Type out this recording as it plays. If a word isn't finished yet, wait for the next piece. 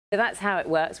So that's how it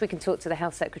works. We can talk to the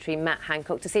Health Secretary, Matt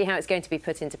Hancock, to see how it's going to be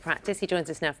put into practice. He joins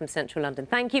us now from central London.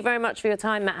 Thank you very much for your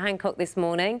time, Matt Hancock, this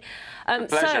morning.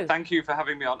 Pleasure. Thank you for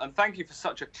having me on, and thank you for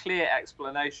such a clear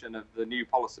explanation of the new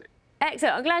policy.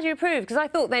 Excellent. I'm glad you approved, because I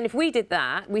thought then if we did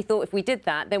that,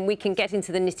 then we can get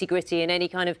into the nitty-gritty and any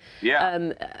kind of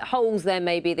holes there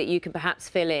may be that you can perhaps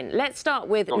fill in. Let's start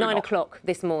with 9 o'clock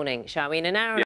this morning, shall we? In an hour